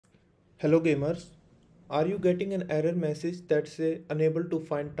Hello gamers, are you getting an error message that say unable to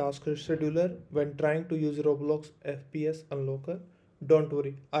find task scheduler when trying to use Roblox FPS Unlocker? Don't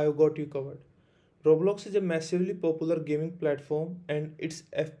worry, I have got you covered. Roblox is a massively popular gaming platform and its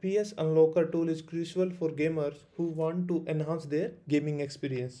FPS Unlocker tool is crucial for gamers who want to enhance their gaming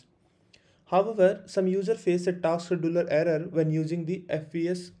experience. However, some users face a task scheduler error when using the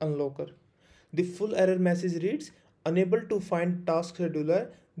FPS Unlocker. The full error message reads, unable to find task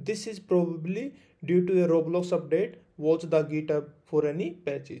scheduler. This is probably due to a Roblox update. Watch the Github for any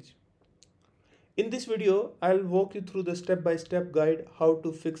patches. In this video, I'll walk you through the step-by-step guide how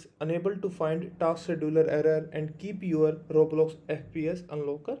to fix unable to find task scheduler error and keep your Roblox FPS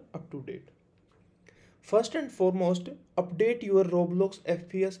Unlocker up to date. First and foremost, update your Roblox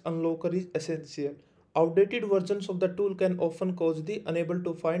FPS Unlocker is essential. Outdated versions of the tool can often cause the unable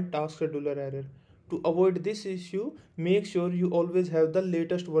to find task scheduler error. To avoid this issue, make sure you always have the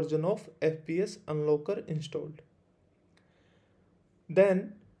latest version of FPS Unlocker installed.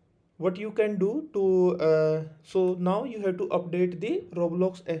 Then, what you can do so now you have to update the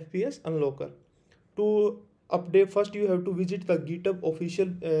Roblox FPS Unlocker. To update, first you have to visit the GitHub official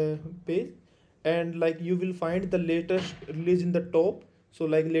page, and like you will find the latest release in the top. So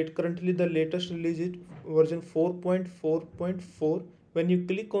like currently the latest release is version 4.4.4. When you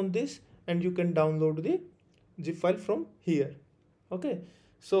click on this, and you can download the zip file from here. Okay,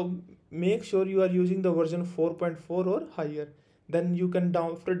 so make sure you are using the version 4.4 or higher. Then you can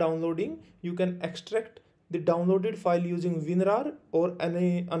after downloading, you can extract the downloaded file using WinRAR or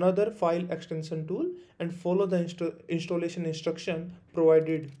any another file extension tool and follow the installation instruction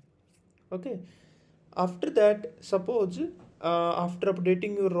provided. Okay, after that, suppose after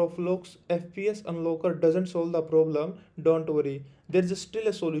updating your Roblox FPS Unlocker doesn't solve the problem, don't worry. There is still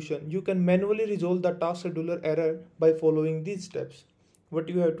a solution. You can manually resolve the task scheduler error by following these steps. What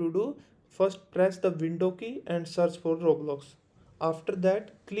you have to do, first press the window key and search for Roblox. After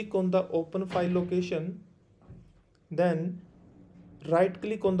that, click on the open file location. Then right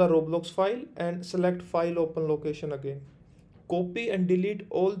click on the Roblox file and select file open location again. Copy and delete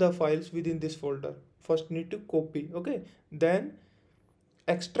all the files within this folder. First need to copy. Okay, then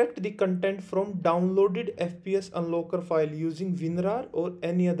extract the content from downloaded FPS Unlocker file using WinRAR or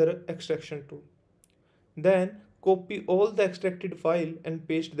any other extraction tool. Then copy all the extracted file and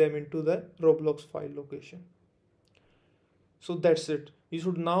paste them into the Roblox file location. So that's it. You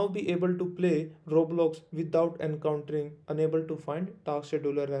should now be able to play Roblox without encountering unable to find task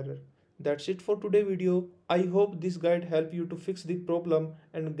scheduler error. That's it for today's video. I hope this guide helped you to fix the problem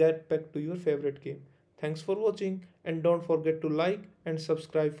and get back to your favorite game. Thanks for watching and don't forget to like and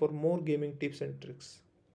subscribe for more gaming tips and tricks.